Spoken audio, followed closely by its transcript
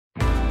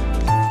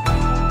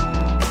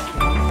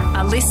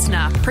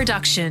listener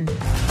production.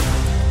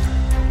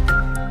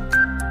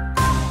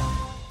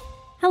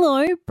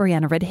 Hello,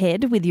 Brianna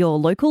Redhead with your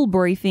local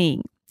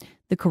briefing.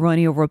 The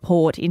Coronial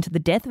report into the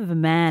death of a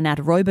man at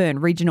Roebourne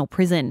Regional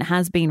Prison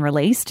has been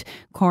released.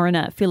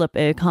 Coroner Philip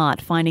Urquhart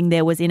finding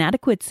there was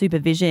inadequate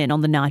supervision on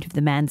the night of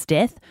the man's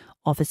death,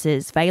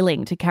 officers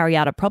failing to carry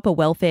out a proper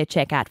welfare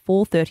check at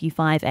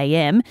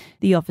 4:35am,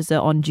 the officer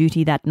on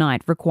duty that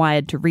night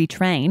required to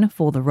retrain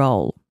for the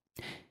role.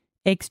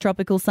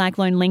 Ex-tropical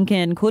cyclone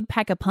Lincoln could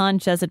pack a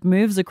punch as it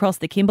moves across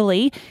the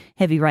Kimberley.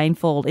 Heavy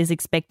rainfall is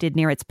expected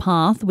near its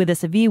path, with a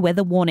severe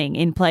weather warning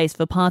in place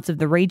for parts of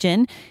the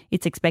region.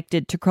 It's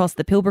expected to cross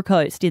the Pilbara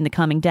coast in the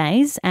coming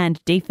days, and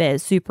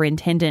DFES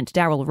Superintendent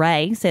Darryl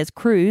Ray says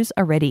crews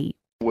are ready.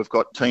 We've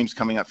got teams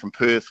coming up from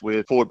Perth.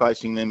 We're forward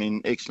basing them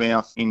in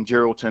Exmouth, in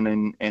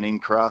Geraldton and in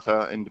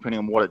Karratha, and depending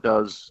on what it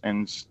does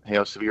and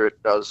how severe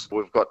it does,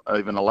 we've got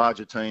even a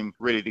larger team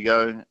ready to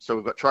go. So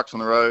we've got trucks on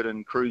the road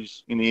and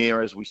crews in the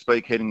air as we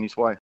speak heading this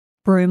way.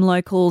 Broome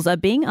locals are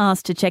being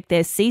asked to check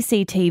their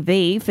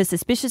CCTV for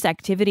suspicious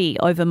activity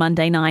over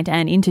Monday night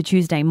and into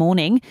Tuesday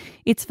morning.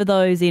 It's for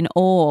those in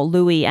Orr,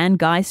 Louis and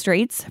Guy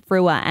Streets,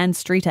 Frewer and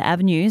Streeter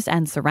Avenues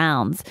and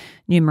surrounds.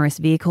 Numerous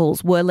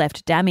vehicles were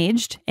left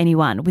damaged.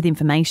 Anyone with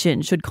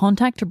information should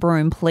contact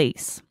Broome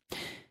Police.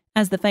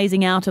 As the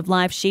phasing out of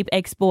live sheep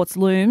exports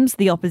looms,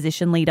 the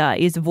opposition leader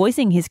is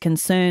voicing his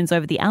concerns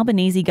over the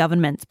Albanese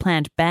government's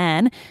planned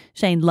ban.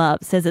 Shane Love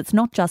says it's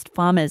not just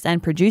farmers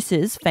and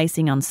producers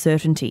facing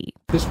uncertainty.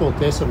 This will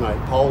decimate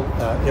whole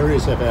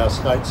areas of our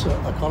state's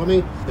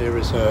economy. There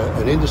is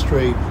an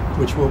industry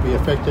which will be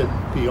affected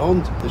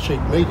beyond the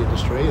sheep meat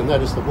industry, and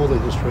that is the wool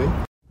industry.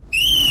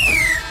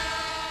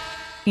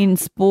 In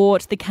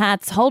sport, the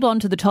Cats hold on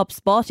to the top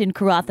spot in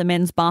Karratha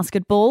men's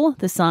basketball,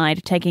 the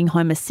side taking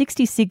home a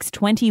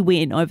 66-20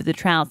 win over the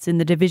Trouts in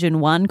the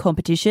Division 1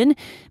 competition.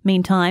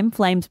 Meantime,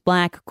 Flames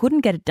Black couldn't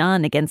get it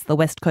done against the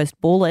West Coast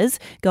Ballers,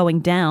 going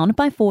down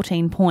by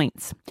 14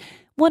 points.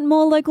 Want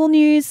more local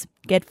news?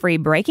 Get free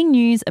breaking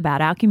news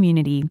about our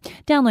community.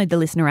 Download the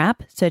Listener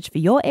app, search for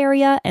your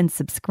area and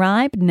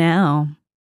subscribe now.